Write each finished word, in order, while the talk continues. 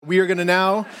We are going to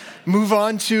now move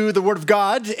on to the Word of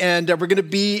God, and we're going to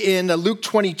be in Luke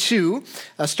 22,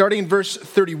 starting in verse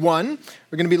 31.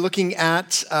 We're going to be looking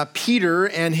at Peter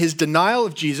and his denial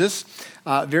of Jesus,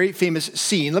 very famous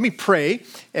scene. Let me pray,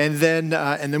 and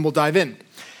then we'll dive in.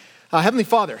 Heavenly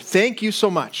Father, thank you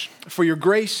so much for your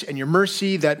grace and your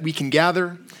mercy that we can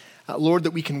gather. Lord,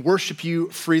 that we can worship you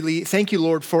freely. Thank you,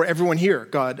 Lord, for everyone here,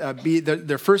 God. Be it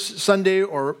their first Sunday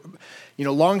or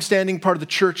long-standing part of the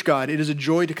church, God. It is a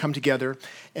joy to come together.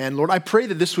 And Lord, I pray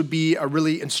that this would be a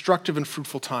really instructive and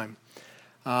fruitful time.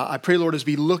 I pray, Lord, as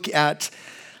we look at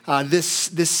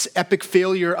this epic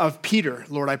failure of Peter,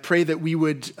 Lord, I pray that we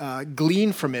would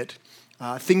glean from it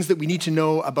things that we need to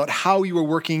know about how you are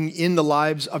working in the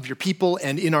lives of your people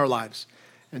and in our lives.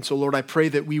 And so, Lord, I pray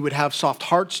that we would have soft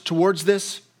hearts towards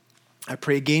this. I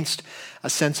pray against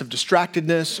a sense of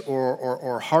distractedness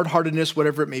or hard-heartedness,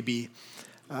 whatever it may be.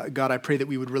 God, I pray that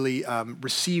we would really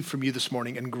receive from you this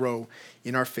morning and grow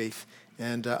in our faith.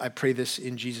 And I pray this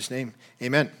in Jesus' name.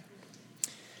 Amen.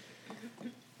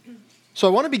 So I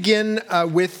want to begin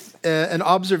with an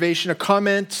observation, a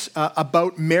comment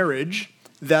about marriage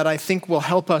that I think will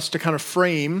help us to kind of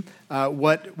frame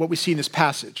what we see in this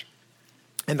passage.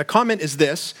 And the comment is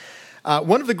this: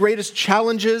 one of the greatest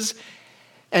challenges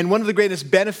and one of the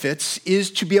greatest benefits is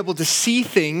to be able to see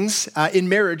things in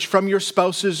marriage from your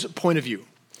spouse's point of view.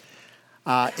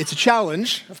 It's a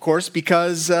challenge, of course,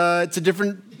 because it's a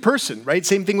different person, right?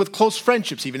 Same thing with close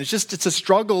friendships even. It's a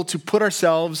struggle to put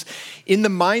ourselves in the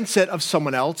mindset of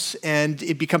someone else, and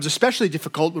it becomes especially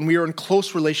difficult when we are in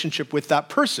close relationship with that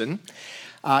person.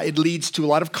 It leads to a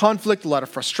lot of conflict, a lot of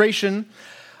frustration,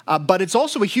 but it's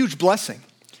also a huge blessing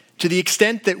to the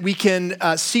extent that we can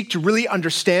seek to really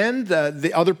understand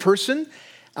the other person,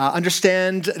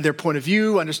 understand their point of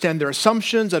view, understand their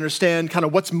assumptions, understand kind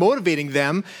of what's motivating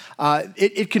them.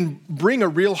 It can bring a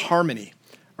real harmony,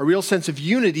 a real sense of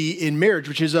unity in marriage,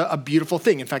 which is a beautiful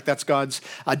thing. In fact, that's God's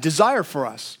desire for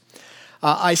us.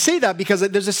 I say that because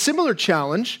there's a similar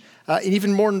challenge, an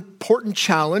even more important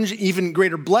challenge, even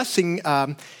greater blessing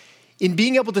in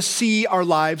being able to see our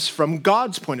lives from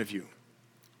God's point of view.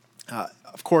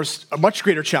 Of course, a much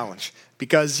greater challenge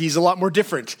because he's a lot more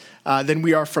different than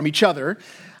we are from each other.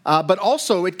 But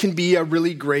also it can be a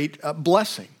really great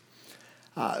blessing.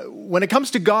 When it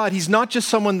comes to God, he's not just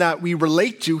someone that we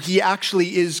relate to. He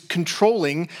actually is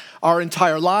controlling our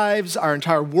entire lives, our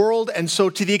entire world. And so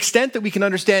to the extent that we can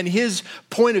understand his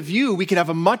point of view, we can have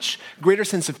a much greater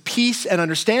sense of peace and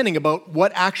understanding about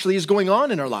what actually is going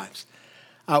on in our lives,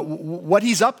 what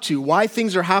he's up to, why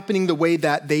things are happening the way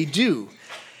that they do.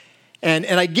 And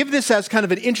I give this as kind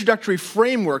of an introductory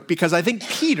framework because I think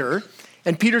Peter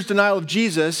and Peter's denial of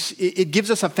Jesus, it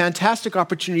gives us a fantastic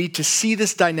opportunity to see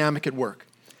this dynamic at work,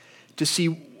 to see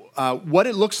what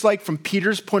it looks like from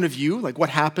Peter's point of view, like what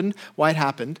happened, why it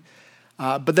happened.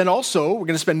 But then also, we're going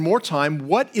to spend more time,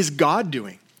 what is God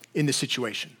doing in this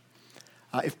situation?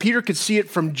 If Peter could see it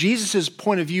from Jesus'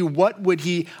 point of view, what would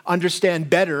he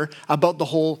understand better about the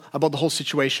whole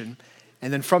situation?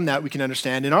 And then from that, we can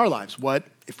understand in our lives,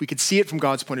 if we could see it from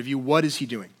God's point of view, what is he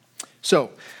doing?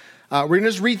 So we're going to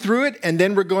just read through it, and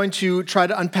then we're going to try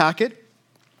to unpack it.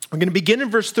 We're going to begin in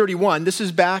verse 31. This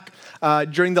is back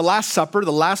during the Last Supper,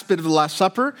 the last bit of the Last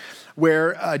Supper,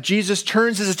 where Jesus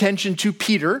turns his attention to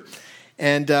Peter.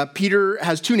 And Peter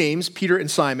has two names, Peter and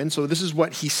Simon. So this is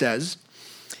what he says.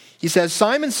 He says,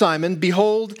 "Simon, Simon,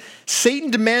 behold,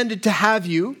 Satan demanded to have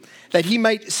you, that he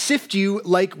might sift you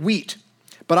like wheat.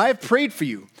 But I have prayed for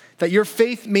you, that your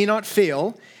faith may not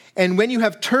fail, and when you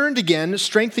have turned again,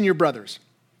 strengthen your brothers."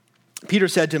 Peter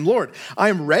said to him, "Lord, I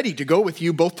am ready to go with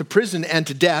you both to prison and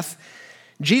to death."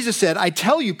 Jesus said, "I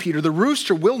tell you, Peter, the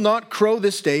rooster will not crow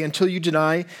this day until you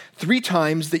deny 3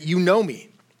 times that you know me."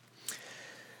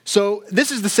 So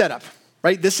this is the setup,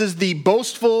 right? This is the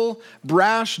boastful,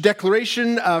 brash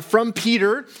declaration from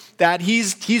Peter that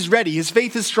he's ready. His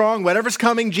faith is strong. Whatever's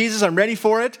coming, Jesus, I'm ready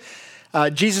for it.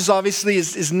 Jesus obviously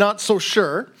is not so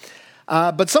sure.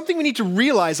 But something we need to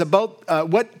realize about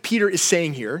what Peter is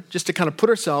saying here, just to kind of put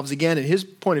ourselves again in his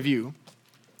point of view,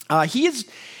 he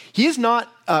is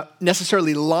not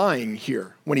necessarily lying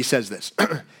here when he says this.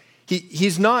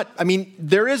 He's not,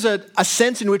 there is a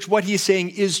sense in which what he is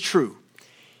saying is true.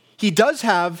 He does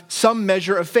have some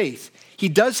measure of faith. He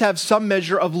does have some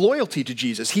measure of loyalty to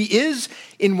Jesus. He is,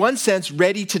 in one sense,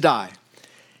 ready to die.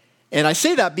 And I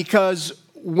say that because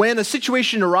when a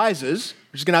situation arises,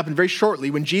 which is going to happen very shortly,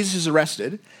 when Jesus is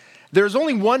arrested, there's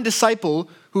only one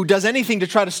disciple who does anything to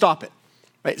try to stop it.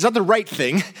 Right? It's not the right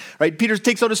thing, right? Peter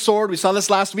takes out his sword. We saw this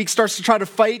last week, starts to try to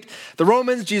fight the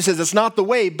Romans. Jesus says it's not the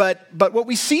way. But what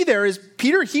we see there is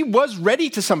Peter, he was ready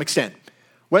to some extent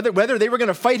Whether they were going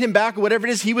to fight him back or whatever it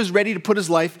is, he was ready to put his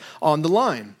life on the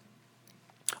line.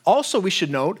 Also, we should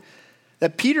note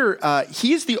that Peter,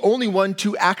 he is the only one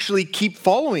to actually keep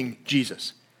following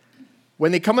Jesus.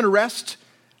 When they come and arrest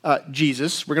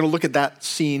Jesus, we're going to look at that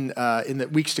scene in the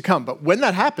weeks to come. But when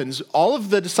that happens, all of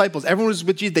the disciples, everyone who's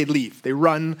with Jesus, they leave. They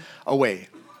run away.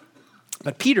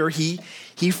 But Peter, he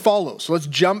follows. So let's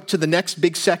jump to the next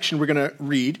big section we're going to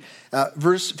read,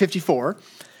 verse 54.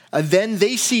 Then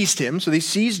they seized him, so they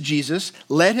seized Jesus,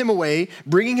 led him away,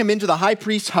 bringing him into the high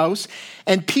priest's house,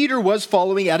 and Peter was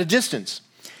following at a distance.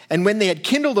 And when they had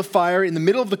kindled a fire in the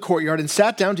middle of the courtyard and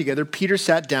sat down together, Peter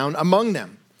sat down among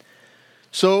them.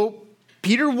 So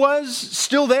Peter was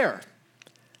still there.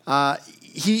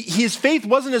 His faith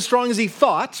wasn't as strong as he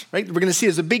thought, right? We're going to see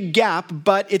there's a big gap,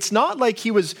 but it's not like he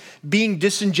was being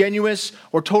disingenuous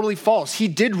or totally false. He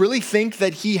did really think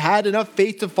that he had enough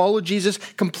faith to follow Jesus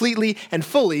completely and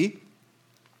fully.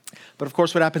 But of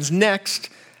course, what happens next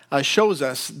shows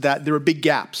us that there are big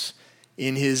gaps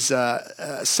in his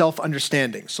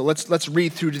self-understanding. So let's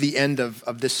read through to the end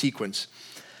of this sequence.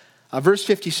 Verse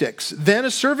 56, then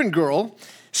a servant girl,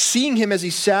 seeing him as he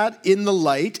sat in the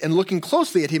light and looking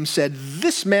closely at him, said,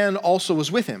 this man also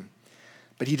was with him.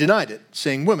 But he denied it,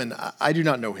 saying, woman, I do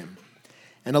not know him.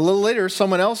 And a little later,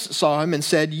 someone else saw him and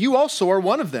said, you also are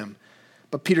one of them.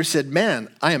 But Peter said, man,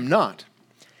 I am not.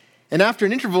 And after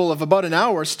an interval of about an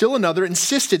hour, still another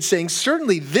insisted, saying,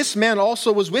 certainly this man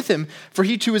also was with him, for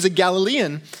he too is a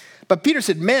Galilean. But Peter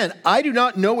said, man, I do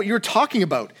not know what you're talking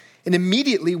about. And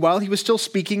immediately, while he was still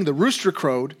speaking, the rooster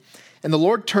crowed. And the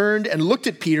Lord turned and looked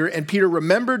at Peter, and Peter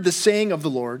remembered the saying of the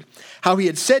Lord, how he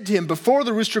had said to him, before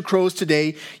the rooster crows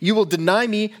today, you will deny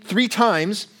me 3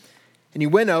 times. And he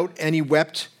went out and he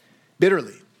wept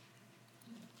bitterly.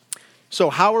 So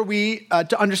how are we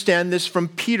to understand this from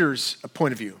Peter's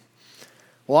point of view?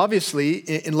 Well, obviously,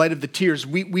 in light of the tears,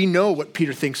 we know what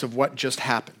Peter thinks of what just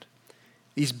happened.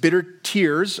 These bitter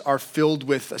tears are filled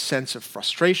with a sense of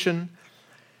frustration,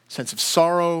 sense of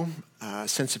sorrow, a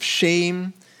sense of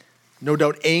shame, no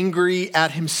doubt angry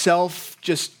at himself,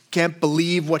 just can't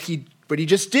believe what he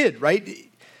just did, right? It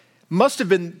must have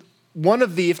been one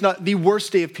of the, if not the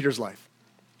worst day of Peter's life.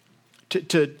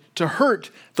 To hurt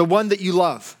the one that you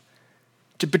love,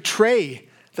 to betray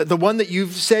the one that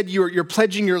you've said you're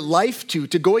pledging your life to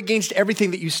go against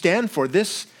everything that you stand for.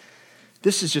 This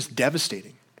is just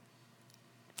devastating.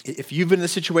 If you've been in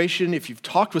this situation, if you've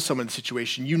talked with someone in the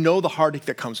situation, you know the heartache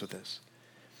that comes with this.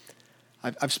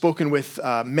 I've spoken with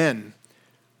men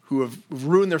who have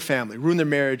ruined their family, ruined their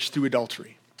marriage through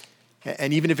adultery.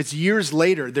 And even if it's years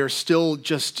later, there's still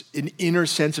just an inner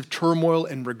sense of turmoil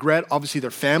and regret. Obviously,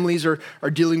 their families are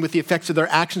dealing with the effects of their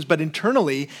actions, but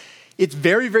internally, it's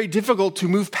very, very difficult to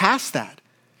move past that.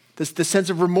 The sense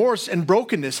of remorse and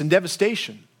brokenness and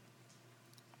devastation.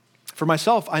 For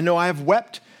myself, I know I have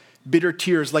wept bitter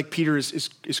tears like Peter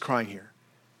is crying here.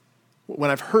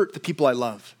 When I've hurt the people I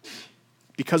love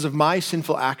because of my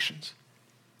sinful actions.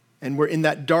 And we're in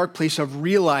that dark place of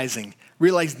realizing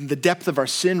the depth of our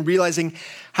sin, realizing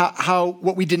how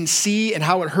what we didn't see and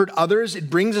how it hurt others,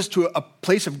 it brings us to a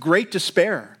place of great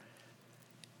despair.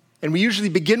 And we usually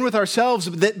begin with ourselves,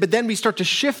 but then we start to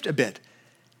shift a bit.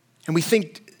 And we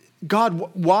think,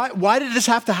 God, why did this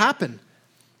have to happen?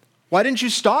 Why didn't you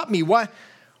stop me? Why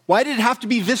did it have to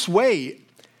be this way?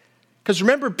 Because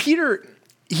remember, Peter,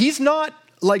 he's not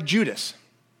like Judas.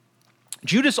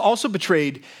 Judas also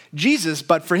betrayed Jesus,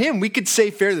 but for him, we could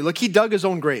say fairly, look, he dug his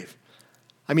own grave.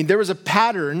 I mean, there was a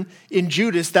pattern in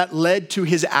Judas that led to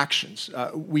his actions.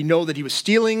 We know that he was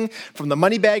stealing from the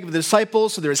money bag of the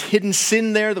disciples, so there was hidden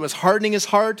sin there that was hardening his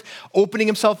heart, opening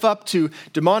himself up to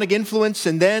demonic influence,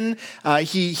 and then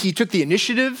he took the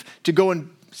initiative to go and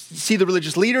see the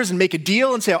religious leaders and make a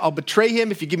deal and say, I'll betray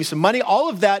him if you give me some money. All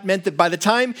of that meant that by the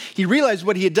time he realized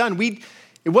what he had done,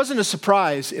 it wasn't a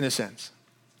surprise in a sense.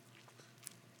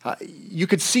 You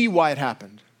could see why it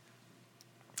happened.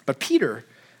 But Peter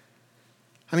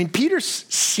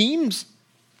seems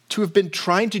to have been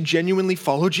trying to genuinely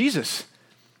follow Jesus.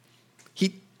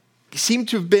 He seemed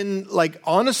to have been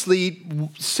honestly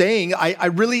saying,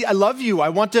 I love you. I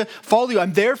want to follow you.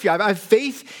 I'm there for you. I have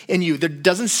faith in you. There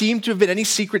doesn't seem to have been any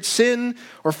secret sin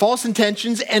or false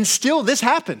intentions. And still this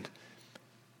happened.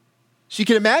 So you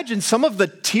can imagine some of the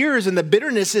tears and the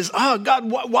bitterness is, oh God,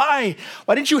 why?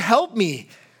 Why didn't you help me?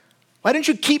 Why didn't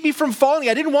you keep me from falling?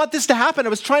 I didn't want this to happen. I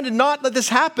was trying to not let this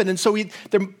happen. And so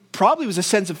there probably was a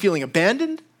sense of feeling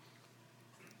abandoned.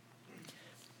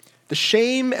 The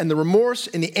shame and the remorse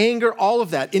and the anger, all of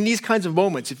that, in these kinds of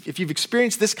moments, if you've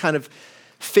experienced this kind of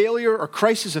failure or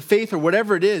crisis of faith or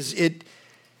whatever it is,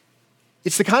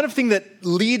 It's the kind of thing that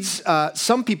leads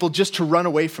some people just to run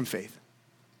away from faith.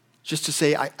 Just to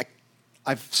say,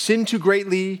 I've sinned too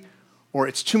greatly, or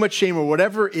it's too much shame, or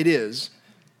whatever it is,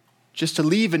 just to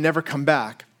leave and never come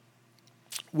back.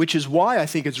 Which is why I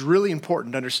think it's really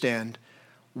important to understand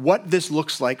what this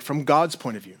looks like from God's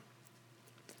point of view.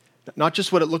 Not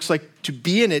just what it looks like to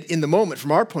be in it in the moment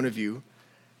from our point of view,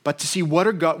 but to see what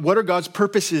are God's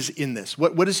purposes in this.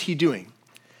 What is he doing?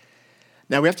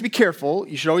 Now, we have to be careful.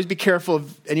 You should always be careful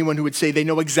of anyone who would say they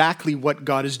know exactly what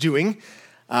God is doing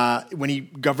when he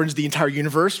governs the entire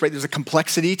universe, right? There's a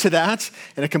complexity to that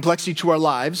and a complexity to our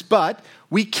lives. But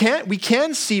we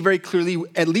can see very clearly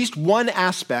at least one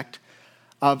aspect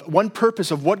of one purpose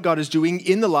of what God is doing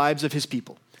in the lives of his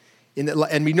people.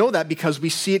 And we know that because we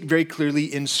see it very clearly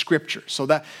in Scripture. So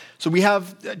we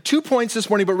have 2 points this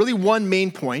morning, but really one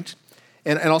main point,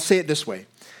 and I'll say it this way.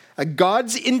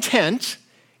 God's intent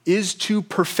is to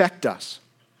perfect us.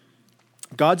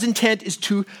 God's intent is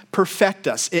to perfect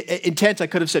us. Intent, I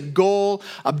could have said goal,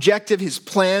 objective, his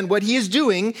plan. What he is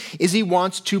doing is he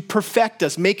wants to perfect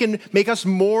us, make us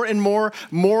more and more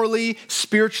morally,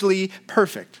 spiritually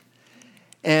perfect.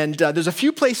 And there's a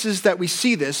few places that we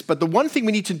see this, but the one thing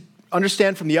we need to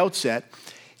understand from the outset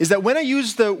is that when I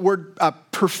use the word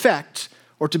perfect,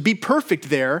 or to be perfect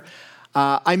there,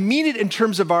 I mean it in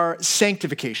terms of our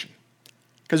sanctification.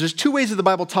 Because there's 2 ways that the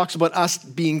Bible talks about us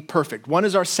being perfect. One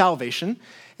is our salvation,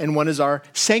 and one is our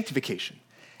sanctification.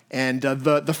 And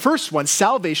the first one,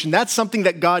 salvation, that's something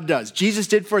that God does. Jesus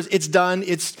did for us. It's done.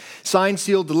 It's signed,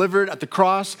 sealed, delivered at the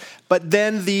cross. But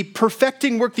then the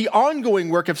perfecting work, the ongoing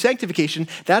work of sanctification,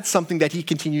 that's something that he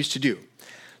continues to do.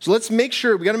 So we got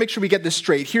to make sure we get this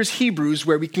straight. Here's Hebrews,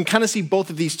 where we can kind of see both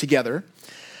of these together.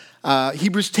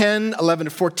 Hebrews 10, 11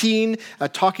 to 14,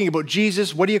 talking about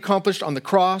Jesus, what he accomplished on the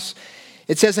cross.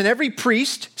 It says, and every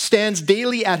priest stands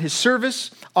daily at his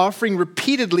service, offering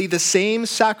repeatedly the same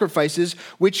sacrifices,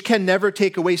 which can never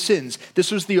take away sins.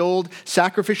 This was the old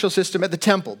sacrificial system at the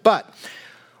temple. But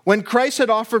when Christ had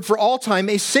offered for all time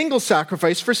a single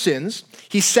sacrifice for sins,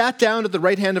 he sat down at the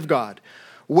right hand of God,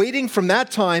 waiting from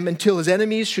that time until his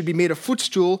enemies should be made a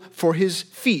footstool for his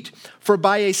feet. For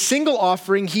by a single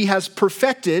offering he has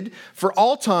perfected for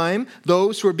all time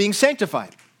those who are being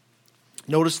sanctified.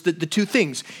 Notice the 2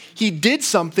 things. He did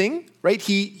something, right?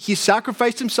 He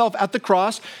sacrificed himself at the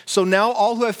cross. So now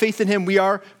all who have faith in him, we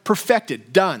are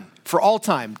perfected, done for all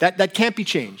time. That can't be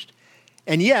changed.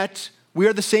 And yet, we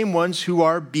are the same ones who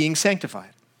are being sanctified.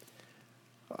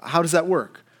 How does that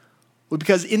work? Well,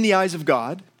 because in the eyes of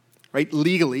God, right,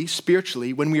 legally,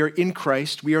 spiritually, when we are in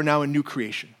Christ, we are now a new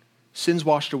creation. Sins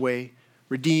washed away,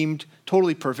 redeemed,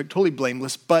 totally perfect, totally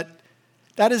blameless. But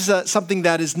that is something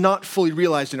that is not fully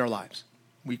realized in our lives.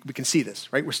 We can see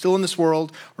this, right? We're still in this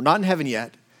world. We're not in heaven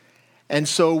yet. And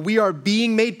so we are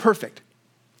being made perfect.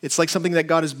 It's like something that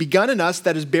God has begun in us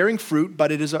that is bearing fruit,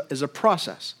 but it is a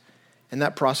process. And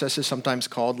that process is sometimes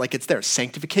called, like it's there,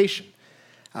 sanctification.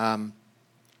 And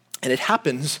it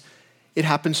happens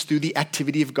through the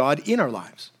activity of God in our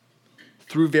lives.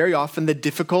 Through very often the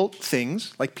difficult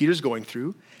things, like Peter's going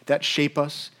through, that shape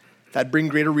us, that bring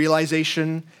greater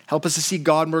realization, help us to see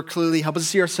God more clearly, help us to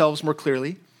see ourselves more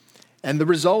clearly. And the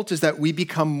result is that we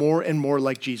become more and more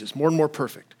like Jesus, more and more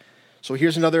perfect. So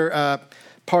here's another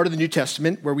part of the New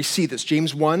Testament where we see this.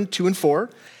 James 1, 2, and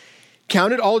 4.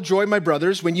 Count it all joy, my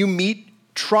brothers, when you meet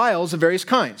trials of various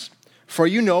kinds. For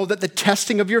you know that the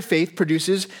testing of your faith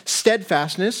produces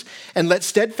steadfastness, and let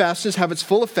steadfastness have its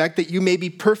full effect, that you may be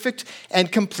perfect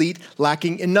and complete,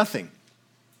 lacking in nothing.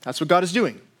 That's what God is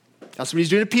doing. That's what he's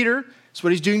doing to Peter. That's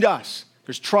what he's doing to us.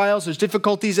 There's trials, there's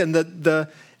difficulties, and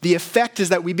the effect is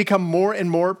that we become more and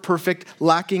more perfect,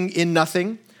 lacking in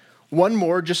nothing. One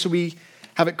more, just so we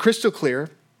have it crystal clear.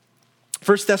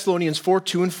 1 Thessalonians 4,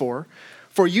 2 and 4.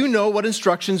 For you know what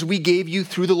instructions we gave you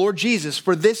through the Lord Jesus.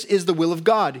 For this is the will of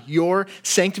God, your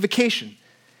sanctification,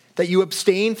 that you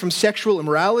abstain from sexual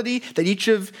immorality, that each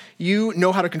of you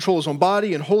know how to control his own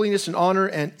body in holiness and honor,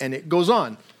 and it goes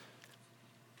on.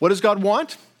 What does God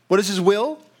want? What is his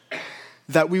will?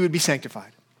 That we would be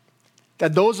sanctified.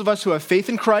 That those of us who have faith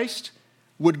in Christ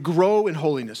would grow in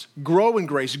holiness, grow in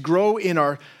grace, grow in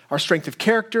our strength of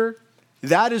character.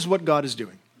 That is what God is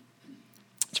doing.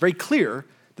 It's very clear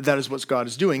that is what God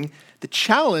is doing. The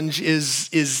challenge is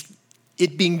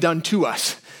it being done to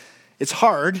us. It's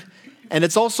hard, and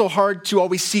it's also hard to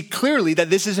always see clearly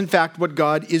that this is in fact what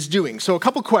God is doing. So a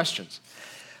couple questions.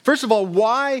 First of all,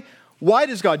 why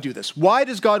does God do this? Why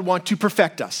does God want to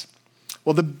perfect us?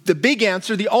 Well, the big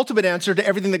answer, the ultimate answer to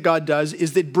everything that God does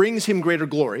is that it brings him greater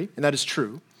glory, and that is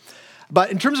true.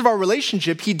 But in terms of our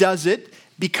relationship, he does it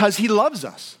because he loves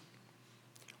us.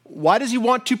 Why does he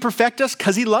want to perfect us?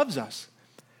 Because he loves us.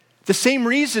 The same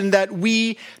reason that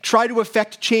we try to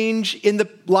affect change in the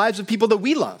lives of people that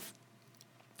we love.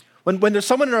 When there's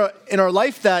someone in our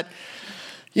life that,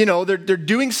 they're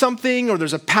doing something, or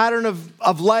there's a pattern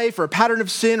of life or a pattern of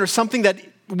sin or something that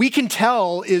we can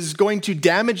tell is going to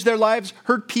damage their lives,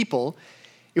 hurt people,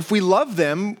 if we love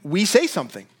them, we say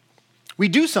something. We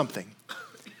do something.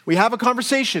 We have a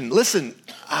conversation. Listen,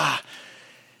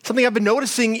 something I've been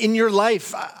noticing in your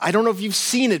life, I don't know if you've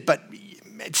seen it, but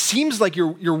it seems like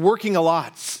you're working a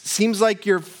lot. Seems like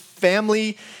your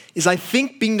family is, I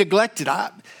think, being neglected.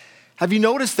 Have you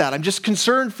noticed that? I'm just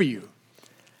concerned for you.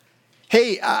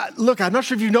 Hey, look, I'm not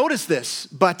sure if you've noticed this,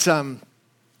 but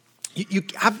you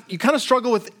kind of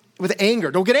struggle with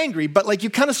anger. Don't get angry, but you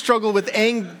kind of struggle with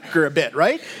anger a bit,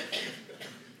 right?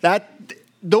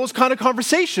 Those kind of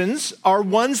conversations are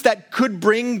ones that could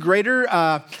bring greater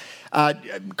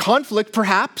conflict,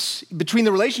 perhaps, between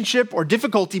the relationship or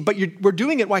difficulty, but we're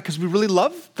doing it. Why? Because we really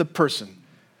love the person.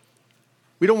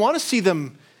 We don't want to see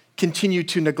them continue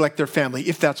to neglect their family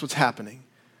if that's what's happening.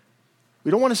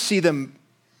 We don't want to see them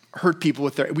hurt people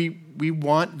with we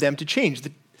want them to change.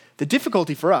 The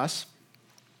difficulty for us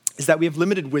is that we have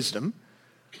limited wisdom,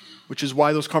 which is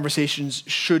why those conversations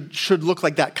should look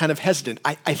like that, kind of hesitant.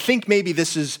 I think maybe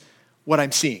this is what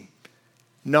I'm seeing.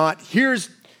 Not here's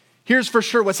for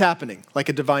sure what's happening, like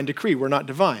a divine decree. We're not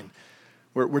divine.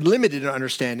 We're limited in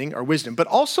understanding our wisdom, but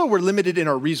also we're limited in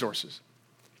our resources.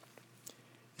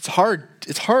 It's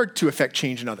hard to affect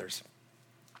change in others.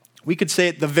 We could say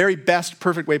it the very best,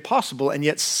 perfect way possible, and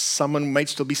yet someone might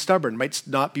still be stubborn, might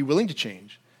not be willing to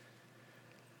change.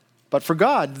 But for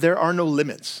God, there are no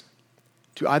limits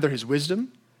to either his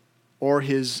wisdom or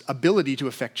his ability to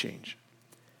affect change.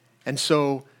 And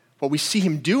so what we see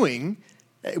him doing,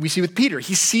 we see with Peter.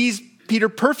 He sees Peter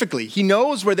perfectly. He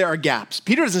knows where there are gaps.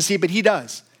 Peter doesn't see it, but he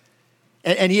does.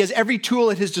 And he has every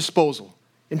tool at his disposal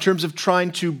in terms of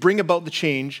trying to bring about the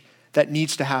change that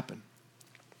needs to happen.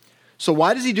 So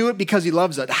why does he do it? Because he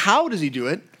loves it. How does he do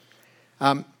it?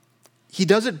 He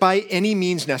does it by any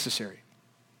means necessary.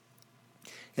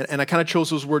 And I kind of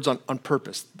chose those words on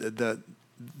purpose, the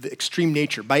extreme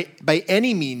nature, by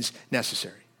any means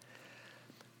necessary.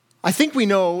 I think we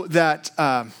know that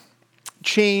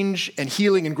change and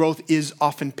healing and growth is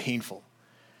often painful.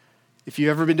 If you've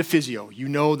ever been to physio, you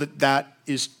know that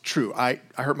is true. I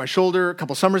hurt my shoulder a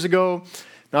couple summers ago.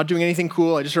 Not doing anything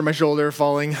cool. I just hurt my shoulder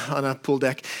falling on a pool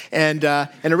deck, and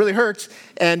it really hurts.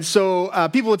 And so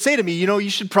people would say to me, you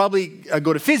should probably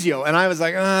go to physio. And I was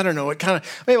like, I don't know.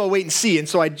 Maybe I'll wait and see. And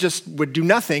so I just would do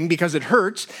nothing because it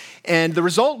hurts. And the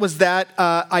result was that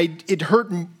it hurt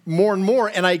more and more,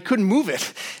 and I couldn't move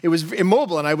it. It was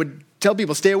immobile, and I would tell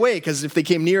people, stay away, because if they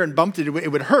came near and bumped it,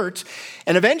 it would hurt.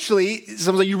 And eventually,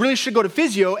 someone was like, you really should go to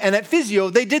physio. And at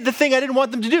physio, they did the thing I didn't want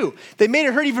them to do. They made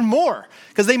it hurt even more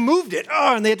because they moved it.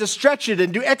 And they had to stretch it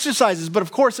and do exercises. But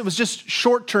of course, it was just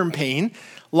short-term pain.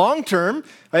 Long-term,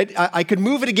 right? I could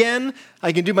move it again.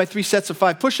 I can do my 3 sets of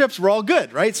 5 push-ups. We're all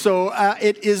good, right? So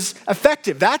it is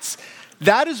effective.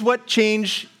 That is what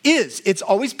change is. It's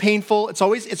always painful.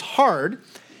 It's hard.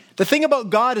 The thing about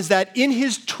God is that in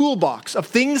his toolbox of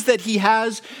things that he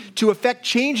has to affect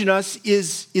change in us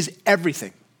is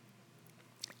everything.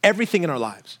 Everything in our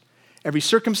lives. Every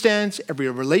circumstance, every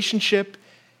relationship,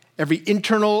 every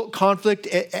internal conflict,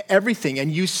 everything.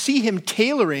 And you see him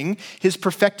tailoring his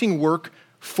perfecting work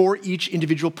for each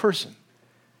individual person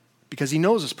because he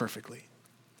knows us perfectly.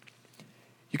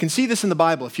 You can see this in the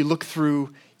Bible if you look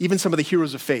through even some of the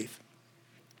heroes of faith.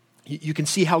 You can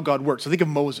see how God works. So think of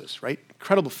Moses, right?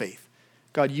 Incredible faith.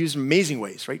 God used amazing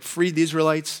ways, right? Freed the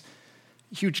Israelites,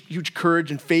 huge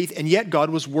courage and faith, and yet God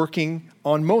was working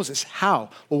on Moses. How?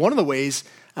 Well, one of the ways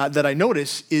that I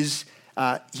notice is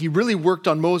he really worked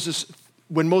on Moses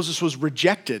when Moses was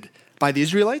rejected by the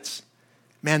Israelites.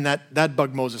 Man, that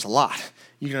bugged Moses a lot.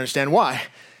 You can understand why.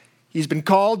 He's been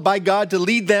called by God to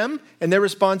lead them, and their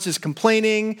response is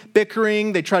complaining,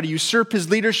 bickering. They try to usurp his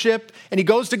leadership, and he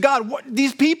goes to God.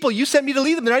 These people, you sent me to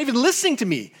lead them. They're not even listening to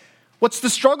me. What's the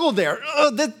struggle there?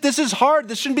 This is hard.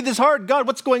 This shouldn't be this hard. God,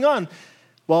 what's going on?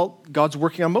 Well, God's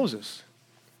working on Moses.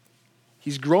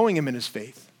 He's growing him in his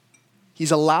faith.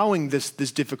 He's allowing this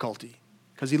difficulty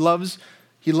because he loves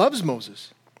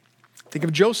Moses. Think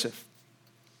of Joseph.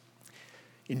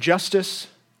 Injustice,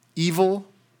 evil,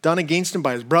 done against him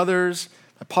by his brothers,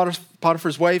 by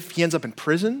Potiphar's wife. He ends up in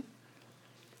prison.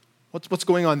 What's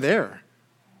going on there?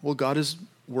 Well, God is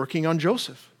working on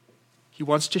Joseph. He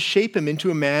wants to shape him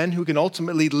into a man who can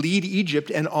ultimately lead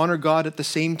Egypt and honor God at the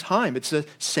same time. It's a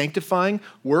sanctifying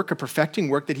work, a perfecting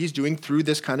work that he's doing through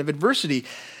this kind of adversity.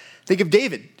 Think of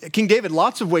David. King David,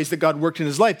 lots of ways that God worked in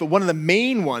his life, but one of the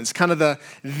main ones, kind of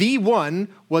the one,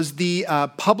 was the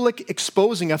public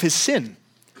exposing of his sin.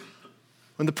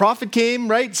 When the prophet came,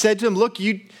 right, said to him, look,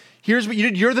 here's what you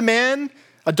did. You're the man.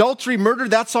 Adultery, murder,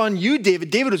 that's on you,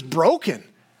 David. David was broken,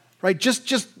 right?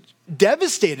 Just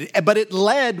devastated. But it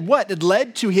led what? It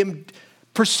led to him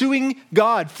pursuing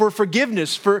God for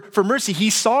forgiveness, for mercy. He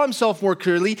saw himself more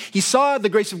clearly. He saw the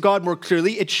grace of God more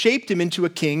clearly. It shaped him into a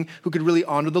king who could really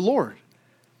honor the Lord.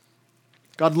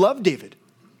 God loved David.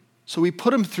 So he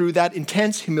put him through that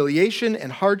intense humiliation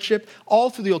and hardship all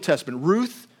through the Old Testament.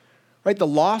 Ruth, right, the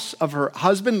loss of her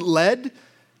husband led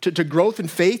to growth in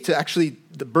faith, to actually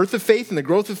the birth of faith and the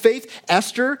growth of faith.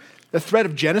 Esther, the threat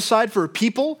of genocide for her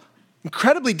people.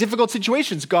 Incredibly difficult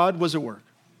situations. God was at work.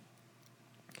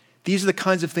 These are the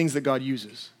kinds of things that God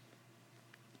uses.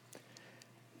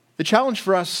 The challenge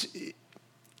for us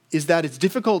is that it's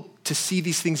difficult to see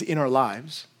these things in our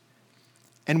lives.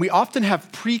 And we often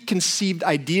have preconceived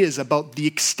ideas about the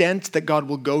extent that God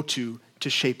will go to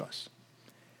shape us.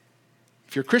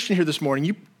 If you're a Christian here this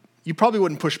morning, you probably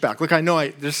wouldn't push back. Look, I know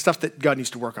there's stuff that God needs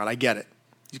to work on. I get it.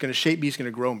 He's going to shape me. He's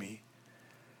going to grow me.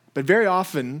 But very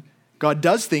often, God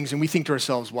does things and we think to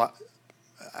ourselves, "What?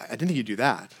 I didn't think you'd do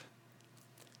that."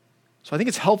 So I think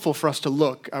it's helpful for us to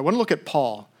look. I want to look at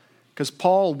Paul, because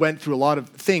Paul went through a lot of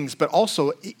things, but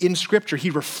also in Scripture, he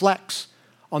reflects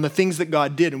on the things that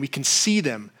God did, and we can see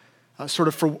them sort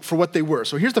of for what they were.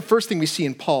 So here's the first thing we see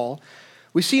in Paul.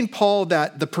 We see in Paul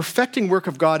that the perfecting work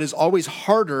of God is always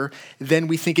harder than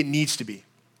we think it needs to be.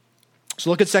 So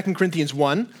look at 2 Corinthians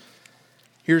 1.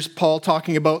 Here's Paul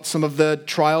talking about some of the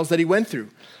trials that he went through.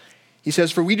 He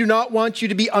says, "For we do not want you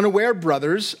to be unaware,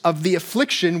 brothers, of the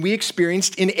affliction we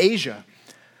experienced in Asia.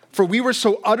 For we were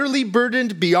so utterly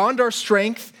burdened beyond our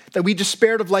strength that we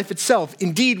despaired of life itself.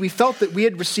 Indeed, we felt that we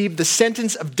had received the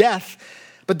sentence of death,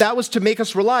 but that was to make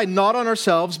us rely not on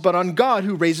ourselves, but on God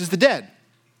who raises the dead."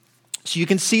 So you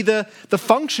can see the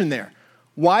function there.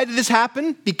 Why did this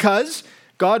happen? Because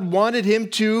God wanted him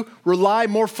to rely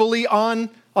more fully on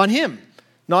him,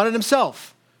 not on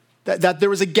himself. That there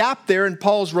was a gap there in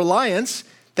Paul's reliance,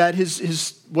 that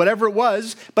his whatever it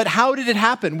was. But how did it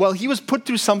happen? Well, he was put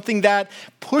through something that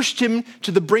pushed him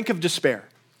to the brink of despair.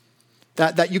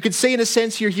 That you could say in a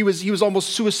sense here, he was almost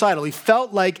suicidal. He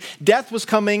felt like death was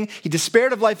coming. He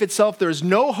despaired of life itself. There is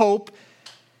no hope.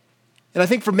 And I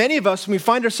think for many of us, when we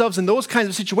find ourselves in those kinds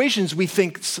of situations, we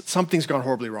think something's gone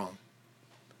horribly wrong.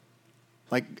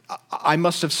 Like, I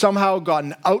must have somehow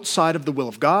gotten outside of the will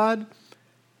of God.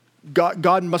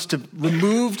 God must have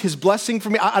removed his blessing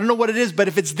from me. I don't know what it is, but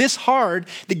if it's this hard,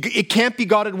 it can't be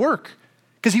God at work,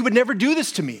 because he would never do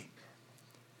this to me.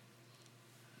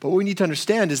 But what we need to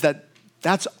understand is that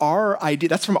that's our idea.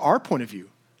 That's from our point of view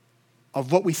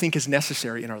of what we think is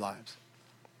necessary in our lives.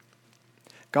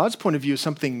 God's point of view is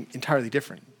something entirely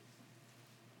different.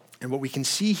 And what we can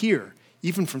see here,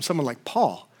 even from someone like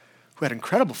Paul, who had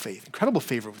incredible faith, incredible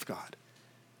favor with God,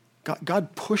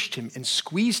 God pushed him and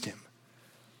squeezed him.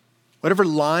 Whatever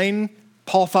line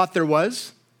Paul thought there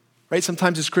was, right?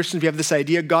 Sometimes as Christians, we have this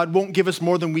idea, God won't give us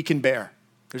more than we can bear.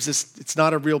 It's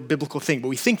not a real biblical thing, but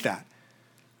we think that.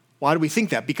 Why do we think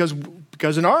that? Because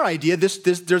in our idea,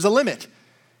 there's a limit.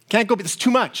 Can't go, it's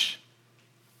too much.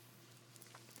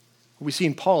 What we see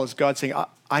in Paul is God saying,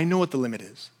 I know what the limit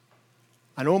is.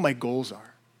 I know what my goals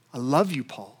are. I love you,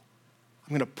 Paul. I'm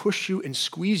going to push you and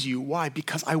squeeze you. Why?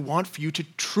 Because I want for you to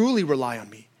truly rely on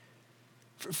me.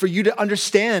 For you to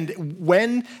understand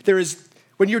when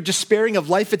you're despairing of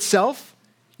life itself,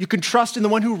 you can trust in the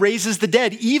one who raises the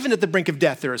dead. Even at the brink of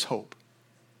death, there is hope.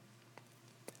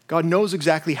 God knows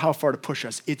exactly how far to push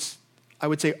us. It's, I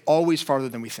would say, always farther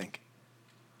than we think.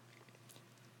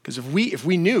 Because if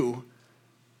we knew,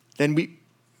 then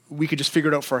we could just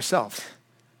figure it out for ourselves,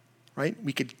 right?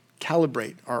 We could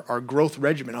calibrate our growth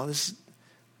regimen.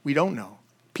 We don't know.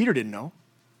 Peter didn't know.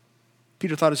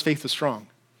 Peter thought his faith was strong.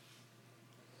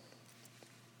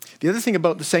 The other thing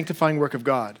about the sanctifying work of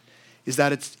God is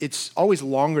that it's always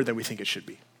longer than we think it should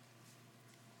be.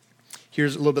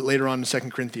 Here's a little bit later on in 2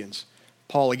 Corinthians.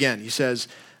 Paul, again, he says,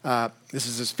 this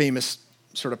is his famous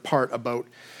sort of part about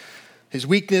his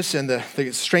weakness and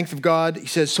the strength of God. He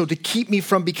says, "So to keep me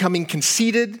from becoming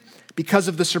conceited, because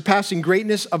of the surpassing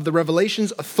greatness of the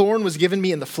revelations, a thorn was given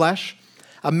me in the flesh,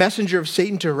 a messenger of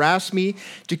Satan to harass me,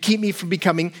 to keep me from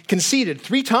becoming conceited.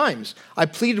 3 times I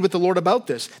pleaded with the Lord about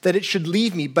this, that it should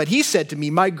leave me. But he said to me,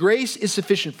 my grace is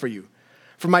sufficient for you,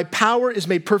 for my power is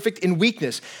made perfect in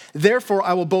weakness. Therefore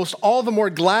I will boast all the more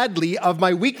gladly of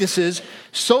my weaknesses,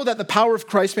 so that the power of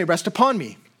Christ may rest upon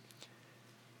me."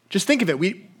 Just think of it.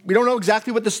 We don't know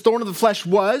exactly what this thorn of the flesh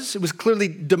was. It was clearly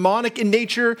demonic in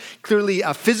nature, clearly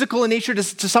physical in nature to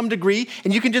some degree.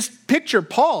 And you can just picture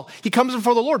Paul. He comes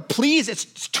before the Lord. Please,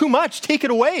 it's too much. Take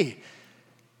it away.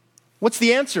 What's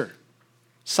the answer?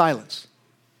 Silence.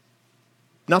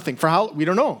 Nothing. For how? We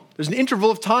don't know. There's an interval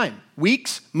of time.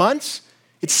 Weeks, months.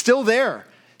 It's still there.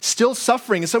 Still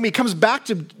suffering. And somebody comes back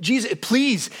to Jesus.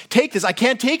 Please, take this. I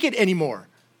can't take it anymore.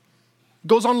 It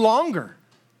goes on longer.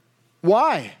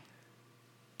 Why?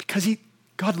 Because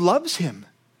God loves him.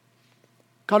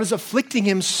 God is afflicting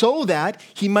him so that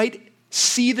he might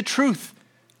see the truth.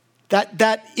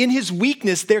 That in his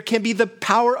weakness there can be the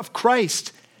power of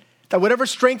Christ. That whatever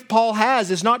strength Paul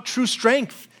has is not true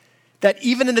strength. That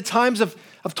even in the times of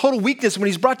total weakness, when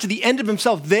he's brought to the end of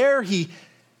himself, there he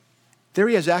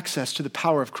has access to the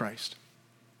power of Christ.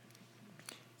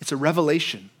 It's a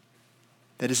revelation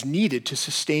that is needed to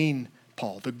sustain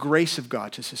Paul, the grace of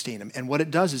God to sustain him. And what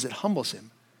it does is it humbles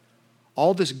him.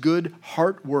 All this good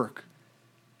heart work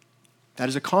that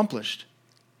is accomplished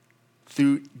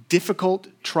through difficult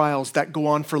trials that go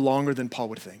on for longer than Paul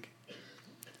would think.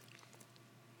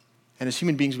 And as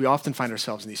human beings, we often find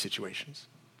ourselves in these situations,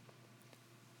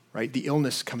 right? The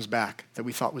illness comes back that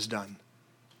we thought was done.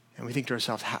 And we think to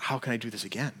ourselves, how can I do this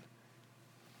again?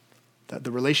 That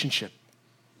the relationship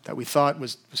that we thought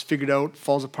was figured out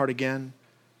falls apart again.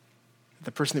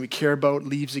 The person that we care about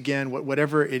leaves again,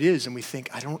 whatever it is. And we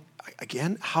think,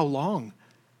 again, how long?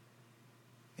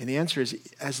 And the answer is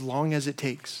as long as it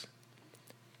takes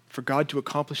for God to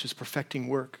accomplish his perfecting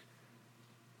work,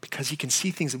 because he can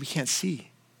see things that we can't see,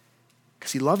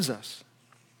 because he loves us.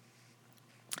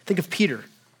 Think of Peter.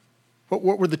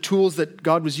 What were the tools that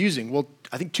God was using? Well,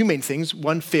 I think two main things.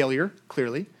 One, failure,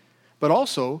 clearly, but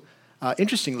also,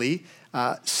 interestingly,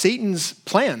 Satan's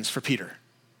plans for Peter.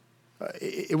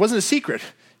 It wasn't a secret.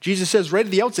 Jesus says right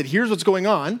at the outset, here's what's going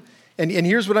on, and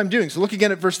here's what I'm doing. So look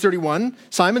again at verse 31.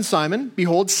 Simon, Simon,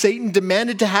 behold, Satan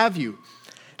demanded to have you,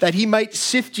 that he might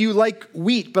sift you like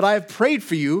wheat, but I have prayed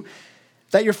for you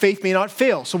that your faith may not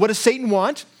fail. So what does Satan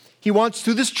want? He wants,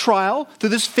 through this trial, through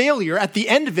this failure, at the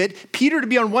end of it, Peter to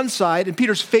be on one side and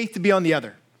Peter's faith to be on the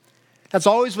other. That's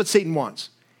always what Satan wants.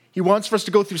 He wants for us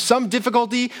to go through some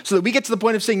difficulty so that we get to the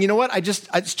point of saying, you know what,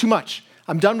 it's too much.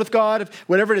 I'm done with God,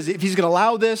 whatever it is, if he's going to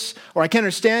allow this, or I can't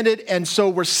understand it, and so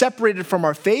we're separated from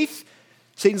our faith.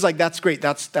 Satan's like, that's great,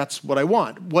 that's what I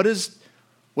want. What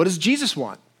does Jesus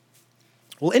want?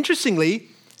 Well, interestingly,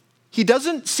 he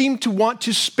doesn't seem to want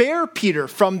to spare Peter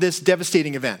from this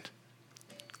devastating event.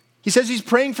 He says he's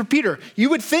praying for Peter.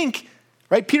 You would think,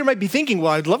 right? Peter might be thinking,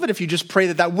 well, I'd love it if you just pray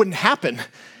that wouldn't happen,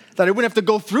 that I wouldn't have to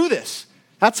go through this.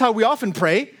 That's how we often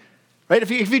pray, right?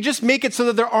 If you just make it so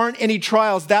that there aren't any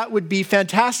trials, that would be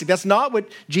fantastic. That's not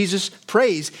what Jesus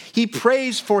prays. He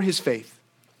prays for his faith.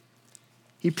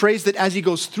 He prays that as he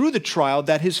goes through the trial,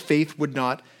 that his faith would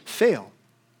not fail.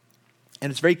 And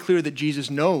it's very clear that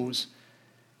Jesus knows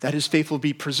that his faith will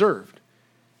be preserved.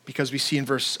 Because we see in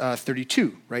verse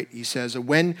 32, right? He says,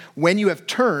 when you have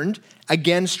turned,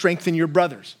 again strengthen your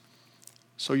brothers.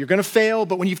 So you're going to fail,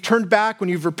 but when you've turned back, when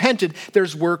you've repented,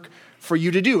 there's work for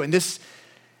you to do. And this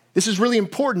is really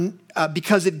important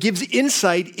because it gives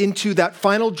insight into that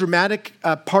final dramatic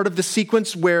part of the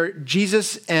sequence where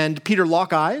Jesus and Peter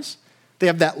lock eyes. They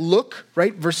have that look,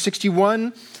 right? Verse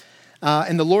 61,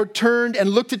 and the Lord turned and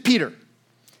looked at Peter.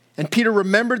 And Peter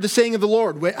remembered the saying of the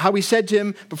Lord, how he said to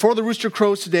him, before the rooster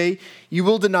crows today, you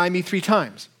will deny me 3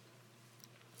 times.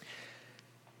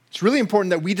 It's really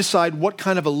important that we decide what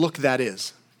kind of a look that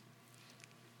is.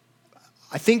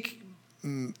 I think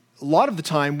a lot of the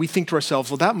time we think to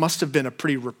ourselves, well, that must have been a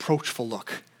pretty reproachful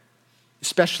look,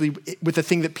 especially with the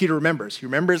thing that Peter remembers. He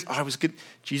remembers, I was good.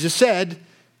 Jesus said,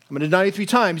 I'm going to deny you 3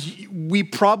 times. We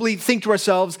probably think to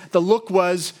ourselves, the look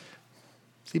was,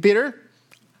 see, Peter,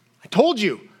 I told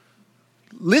you.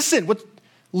 Listen,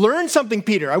 learn something,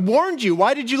 Peter. I warned you.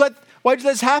 Why did you let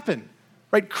this happen?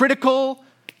 Right? Critical,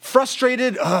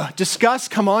 frustrated,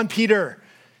 disgust. Come on, Peter.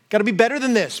 Got to be better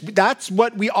than this. That's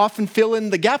what we often fill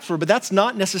in the gaps for, but that's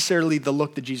not necessarily the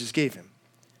look that Jesus gave him.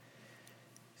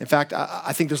 In fact,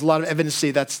 I think there's a lot of evidence to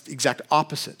say that's the exact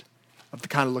opposite of the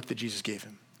kind of look that Jesus gave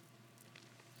him.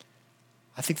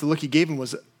 I think the look he gave him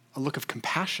was a look of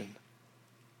compassion,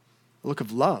 a look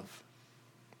of love.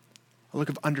 A look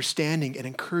of understanding and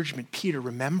encouragement. Peter,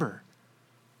 remember.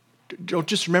 Don't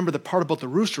just remember the part about the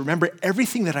rooster. Remember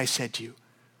everything that I said to you.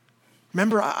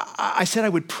 Remember, I said I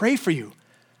would pray for you.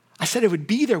 I said I would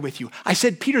be there with you. I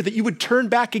said, Peter, that you would turn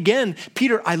back again.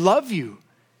 Peter, I love you.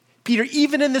 Peter,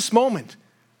 even in this moment,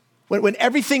 when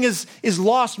everything is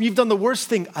lost, when you've done the worst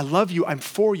thing, I love you. I'm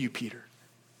for you, Peter.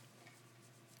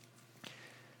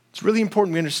 It's really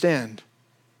important we understand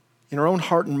in our own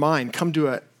heart and mind, come to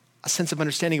a sense of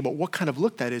understanding about what kind of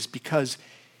look that is, because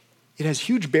it has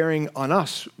huge bearing on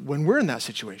us when we're in that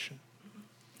situation.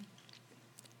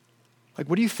 Like,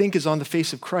 what do you think is on the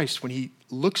face of Christ when he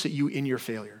looks at you in your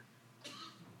failure?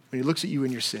 When he looks at you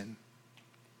in your sin?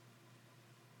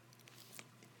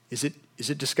 Is it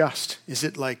disgust? Is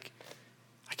it like,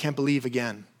 I can't believe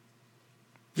again?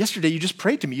 Yesterday you just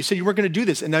prayed to me. You said you weren't going to do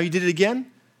this, and now you did it again?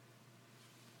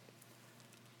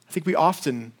 I think we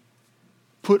often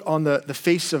put on the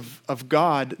face of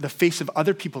God the face of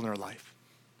other people in our life.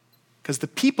 Because the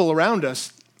people around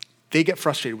us, they get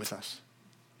frustrated with us.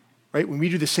 Right? When we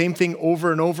do the same thing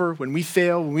over and over, when we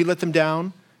fail, when we let them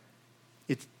down,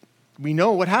 we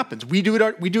know what happens. We do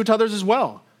it to others as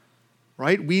well.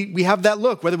 Right? We have that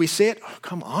look, whether we say it, oh,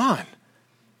 come on.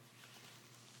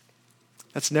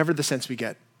 That's never the sense we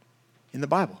get in the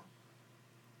Bible.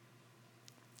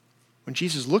 When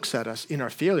Jesus looks at us in our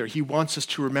failure, he wants us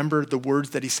to remember the words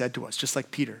that he said to us, just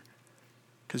like Peter.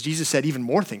 Because Jesus said even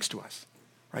more things to us,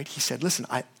 right? He said, listen,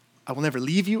 I will never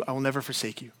leave you. I will never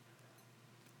forsake you.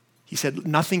 He said,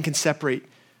 nothing can separate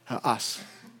us.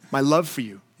 My love for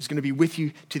you is going to be with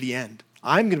you to the end.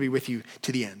 I'm going to be with you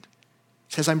to the end.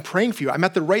 He says, I'm praying for you. I'm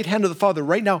at the right hand of the Father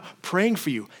right now praying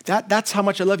for you. That's how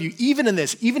much I love you. Even in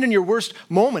this, even in your worst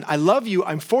moment, I love you.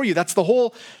 I'm for you. That's the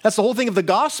whole thing of the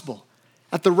gospel.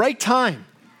 At the right time,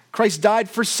 Christ died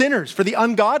for sinners, for the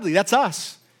ungodly. That's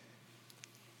us.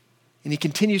 And he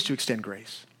continues to extend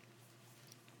grace.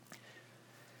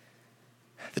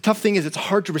 The tough thing is it's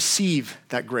hard to receive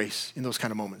that grace in those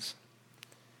kind of moments.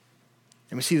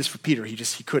 And we see this for Peter. He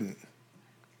couldn't.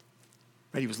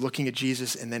 Right? He was looking at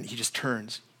Jesus, and then he just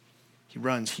turns. He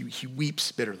runs. He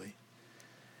weeps bitterly.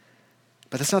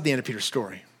 But that's not the end of Peter's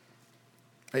story.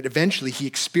 Right? Eventually, he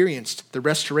experienced the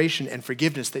restoration and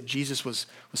forgiveness that Jesus was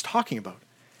talking about.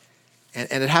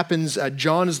 And it happens,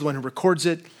 John is the one who records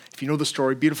it. If you know the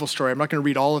story, beautiful story. I'm not going to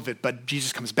read all of it, but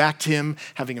Jesus comes back to him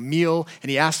having a meal, and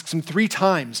he asks him 3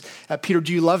 times, Peter,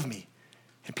 do you love me?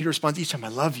 And Peter responds each time, I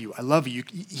love you, I love you.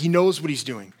 He knows what he's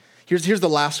doing. Here's the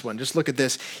last one. Just look at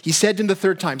this. He said to him the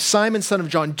 3rd time, Simon, son of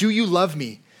John, do you love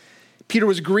me? Peter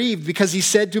was grieved because he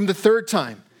said to him the 3rd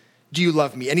time, do you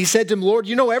love me? And he said to him, Lord,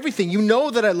 you know everything. You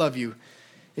know that I love you.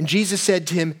 And Jesus said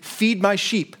to him, feed my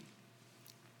sheep.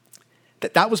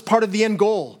 That was part of the end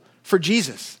goal for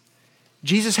Jesus.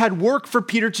 Jesus had work for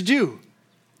Peter to do.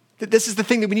 This is the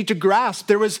thing that we need to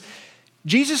grasp.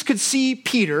 Jesus could see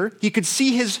Peter. He could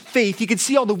see his faith. He could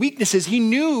see all the weaknesses. He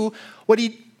knew what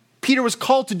Peter was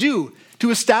called to do,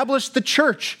 to establish the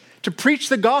church, to preach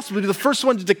the gospel, to be the first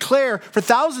one to declare for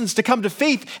thousands to come to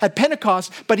faith at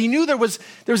Pentecost. But he knew there was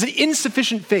an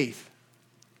insufficient faith.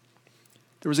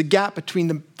 There was a gap between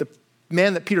the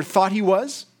man that Peter thought he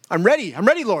was. I'm ready,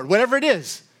 Lord, whatever it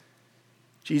is.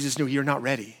 Jesus knew you're not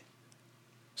ready.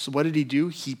 So what did he do?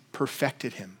 He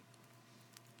perfected him.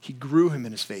 He grew him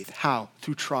in his faith. How?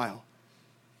 Through trial.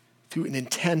 Through an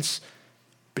intense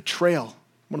betrayal.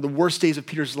 One of the worst days of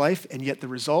Peter's life, and yet the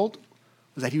result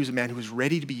was that he was a man who was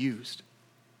ready to be used.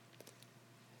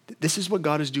 This is what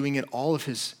God is doing in all of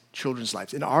his children's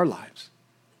lives, in our lives.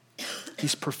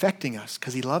 He's perfecting us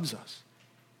because he loves us.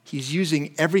 He's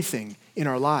using everything in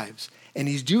our lives, and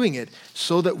he's doing it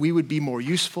so that we would be more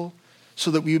useful,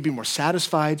 so that we would be more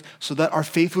satisfied, so that our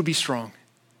faith would be strong.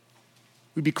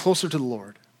 We'd be closer to the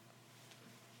Lord.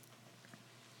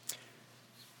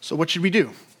 So what should we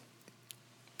do?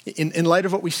 In light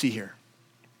of what we see here,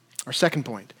 our second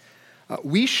point,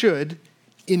 we should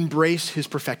embrace his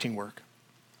perfecting work.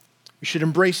 We should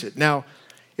embrace it. Now,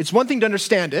 it's one thing to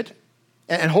understand it,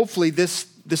 and hopefully this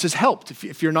has helped.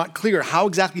 If you're not clear, how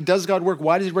exactly does God work?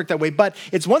 Why does he work that way? But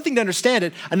it's one thing to understand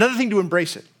it, another thing to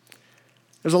embrace it.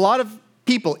 There's a lot of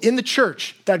people in the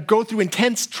church that go through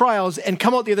intense trials and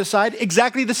come out the other side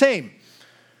exactly the same.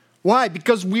 Why?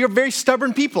 Because we are very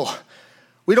stubborn people.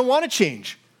 We don't want to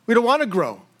change. We don't want to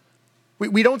grow.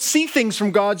 We don't see things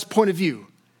from God's point of view.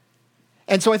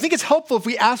 And so I think it's helpful if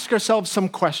we ask ourselves some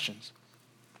questions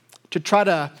to try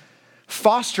to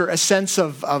foster a sense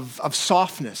of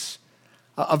softness,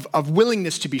 of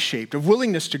willingness to be shaped, of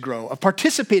willingness to grow, of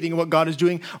participating in what God is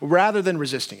doing rather than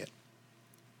resisting it.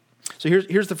 So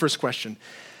here's the first question.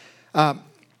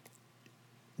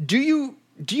 Do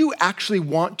you actually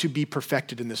want to be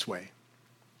perfected in this way?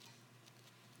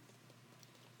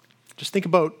 Just think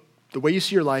about the way you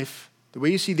see your life, the way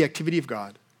you see the activity of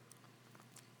God.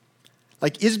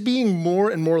 Like, is being more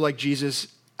and more like Jesus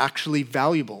actually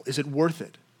valuable? Is it worth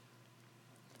it?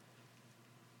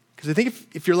 Because I think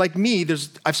if you're like me,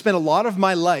 I've spent a lot of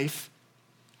my life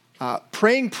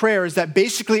praying prayers that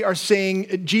basically are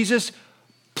saying, Jesus,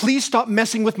 please stop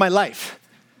messing with my life.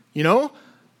 You know,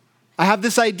 I have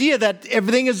this idea that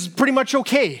everything is pretty much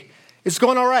okay. It's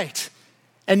going all right.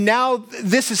 And now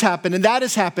this has happened and that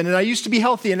has happened. And I used to be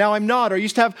healthy and now I'm not. Or I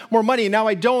used to have more money and now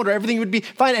I don't. Or everything would be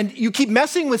fine. And you keep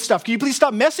messing with stuff. Can you please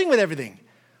stop messing with everything?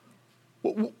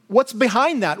 What's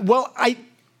behind that? Well,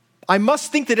 I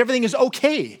must think that everything is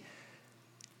okay.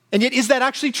 And yet, is that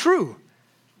actually true?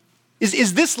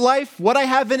 Is this life, what I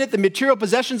have in it, the material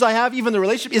possessions I have, even the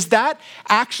relationship, is that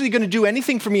actually going to do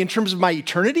anything for me in terms of my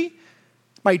eternity?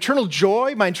 My eternal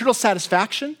joy, my eternal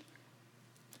satisfaction?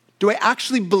 Do I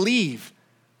actually believe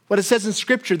what it says in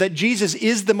Scripture, that Jesus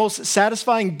is the most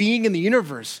satisfying being in the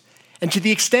universe? And to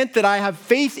the extent that I have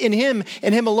faith in him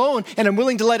and him alone, and I'm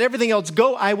willing to let everything else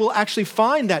go, I will actually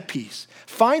find that peace,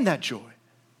 find that joy.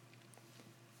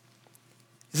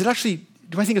 Is it actually,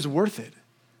 do I think it's worth it?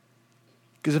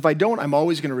 Because if I don't, I'm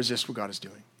always going to resist what God is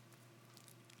doing.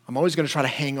 I'm always going to try to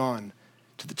hang on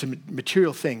to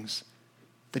material things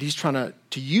that he's trying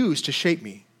to use to shape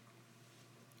me.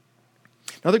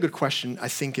 Another good question, I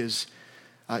think, is,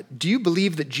 do you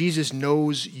believe that Jesus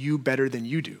knows you better than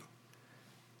you do?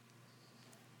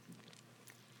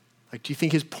 Like, do you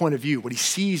think his point of view, what he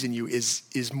sees in you,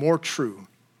 is more true?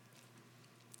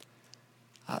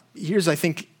 Here's, I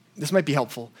think, this might be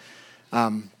helpful.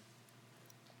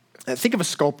 Think of a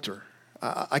sculptor.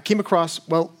 I came across,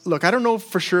 well, look, I don't know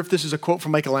for sure if this is a quote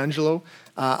from Michelangelo.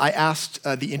 I asked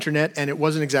the internet, and it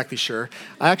wasn't exactly sure.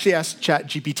 I actually asked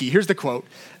ChatGPT. Here's the quote.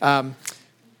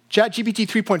 ChatGPT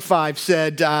 3.5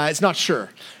 said, it's not sure.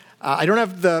 I don't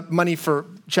have the money for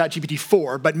ChatGPT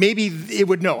 4, but maybe it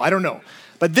would know. I don't know.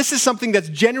 But this is something that's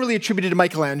generally attributed to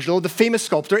Michelangelo, the famous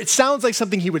sculptor. It sounds like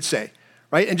something he would say,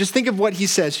 right? And just think of what he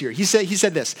says here. He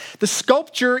said this: the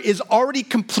sculpture is already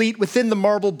complete within the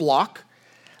marble block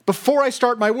before I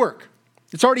start my work.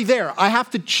 It's already there. I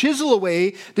have to chisel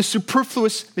away the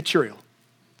superfluous material.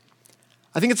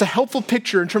 I think it's a helpful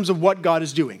picture in terms of what God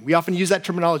is doing. We often use that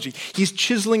terminology. He's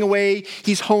chiseling away,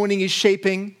 he's honing, he's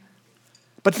shaping.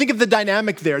 But think of the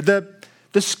dynamic there.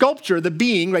 The sculpture, the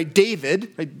being, right,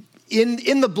 David, right,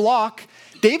 in the block,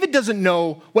 David doesn't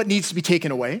know what needs to be taken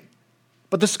away,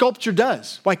 but the sculpture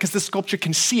does. Why? Because the sculpture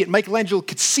can see it. Michelangelo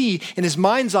could see in his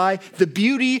mind's eye the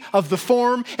beauty of the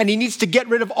form, and he needs to get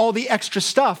rid of all the extra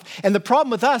stuff. And the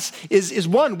problem with us is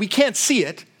one, we can't see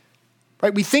it,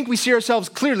 right? We think we see ourselves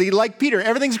clearly, like Peter.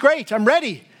 Everything's great. I'm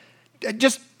ready.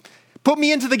 Just put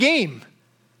me into the game.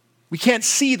 We can't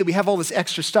see that we have all this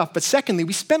extra stuff. But secondly,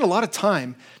 we spend a lot of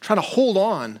time trying to hold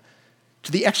on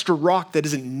to the extra rock that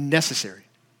isn't necessary.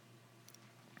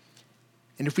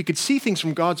 And if we could see things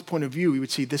from God's point of view, we would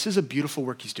see this is a beautiful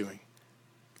work he's doing.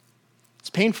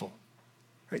 It's painful,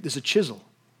 right? There's a chisel.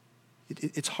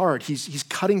 It's hard. He's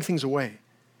cutting things away.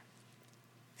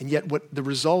 And yet what the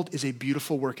result is a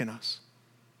beautiful work in us.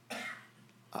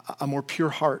 A more pure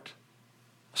heart,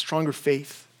 a stronger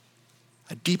faith,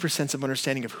 a deeper sense of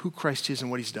understanding of who Christ is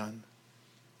and what he's done.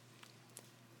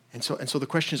 And so the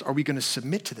question is, are we going to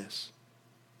submit to this?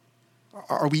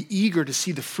 Are we eager to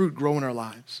see the fruit grow in our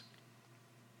lives?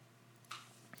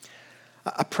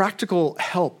 A practical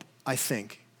help, I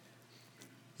think,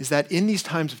 is that in these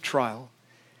times of trial,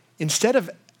 instead of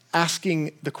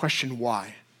asking the question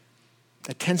why,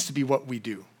 that tends to be what we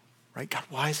do, right? God,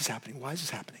 why is this happening? Why is this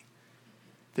happening?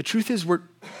 The truth is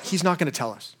he's not going to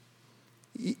tell us.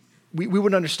 We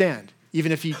wouldn't understand,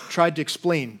 even if he tried to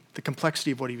explain the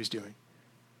complexity of what he was doing.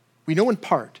 We know in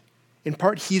part. In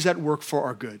part, he's at work for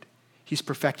our good. He's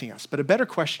perfecting us. But a better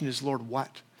question is, Lord,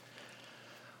 what?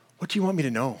 What do you want me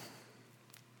to know?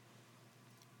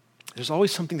 There's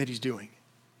always something that he's doing.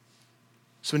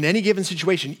 So in any given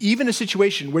situation, even a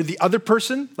situation where the other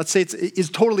person, let's say is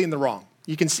totally in the wrong,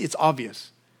 you can see it's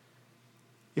obvious.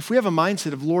 If we have a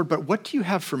mindset of, Lord, but what do you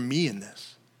have for me in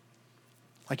this?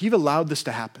 Like, you've allowed this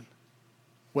to happen.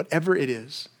 Whatever it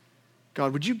is,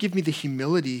 God, would you give me the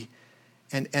humility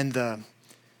and the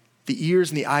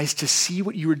ears and the eyes to see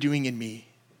what you are doing in me?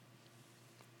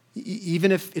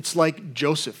 Even if it's like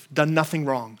Joseph, done nothing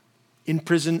wrong, in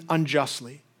prison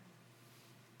unjustly.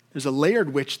 There's a layer at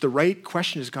which the right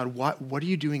question is, God, what are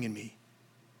you doing in me?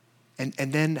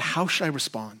 And then how should I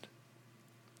respond?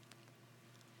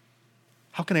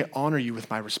 How can I honor you with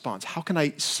my response? How can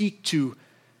I seek to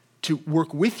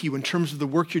work with you in terms of the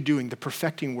work you're doing, the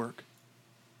perfecting work?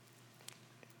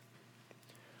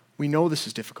 We know this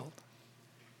is difficult.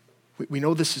 We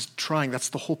know this is trying. That's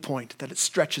the whole point, that it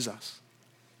stretches us.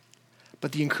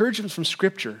 But the encouragement from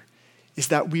Scripture is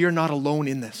that we are not alone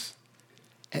in this.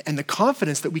 And the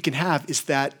confidence that we can have is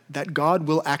that God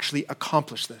will actually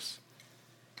accomplish this.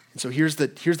 And so here's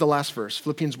the last verse,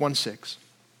 Philippians 1:6,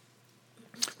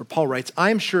 where Paul writes, I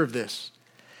am sure of this,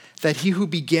 that he who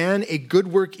began a good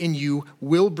work in you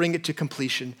will bring it to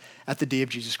completion at the day of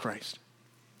Jesus Christ.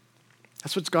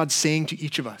 That's what God's saying to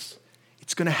each of us.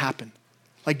 It's going to happen.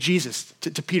 Like Jesus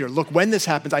to Peter, look, when this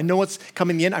happens, I know what's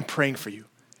coming in the end. I'm praying for you.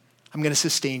 I'm going to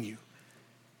sustain you.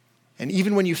 And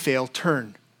even when you fail,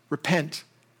 turn, repent.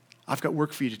 I've got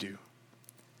work for you to do.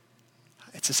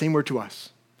 It's the same word to us.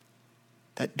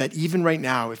 That even right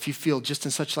now, if you feel just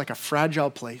in such like a fragile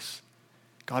place,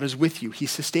 God is with you. He's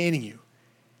sustaining you.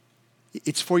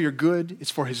 It's for your good.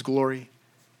 It's for his glory.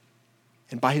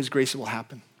 And by his grace, it will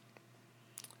happen.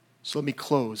 So let me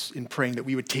close in praying that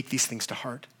we would take these things to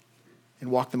heart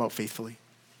and walk them out faithfully.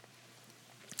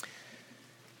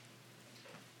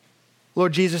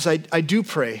 Lord Jesus, I do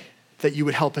pray that you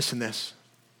would help us in this.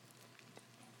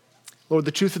 Lord,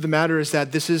 the truth of the matter is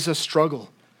that this is a struggle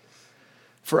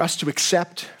for us to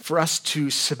accept, for us to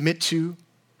submit to.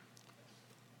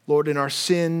 Lord, in our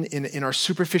sin, in our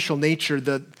superficial nature,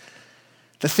 the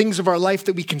things of our life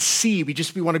that we can see,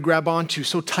 we want to grab onto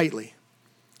so tightly.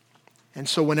 And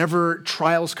so whenever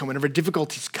trials come, whenever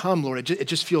difficulties come, Lord, it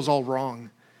just feels all wrong.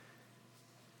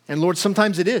 And Lord,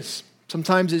 sometimes it is.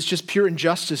 Sometimes it's just pure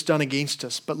injustice done against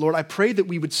us. But Lord, I pray that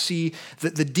we would see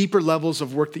the deeper levels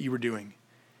of work that you were doing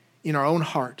in our own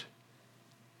heart,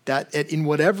 that in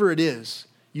whatever it is,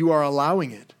 you are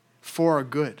allowing it for our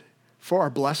good, for our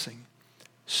blessing,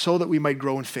 so that we might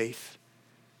grow in faith.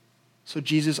 So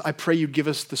Jesus, I pray you give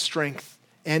us the strength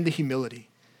and the humility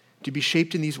to be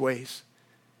shaped in these ways.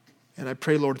 And I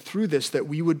pray, Lord, through this, that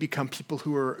we would become people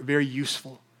who are very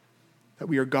useful, that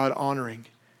we are God-honoring,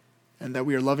 and that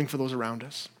we are loving for those around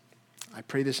us. I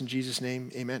pray this in Jesus'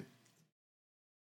 name, amen.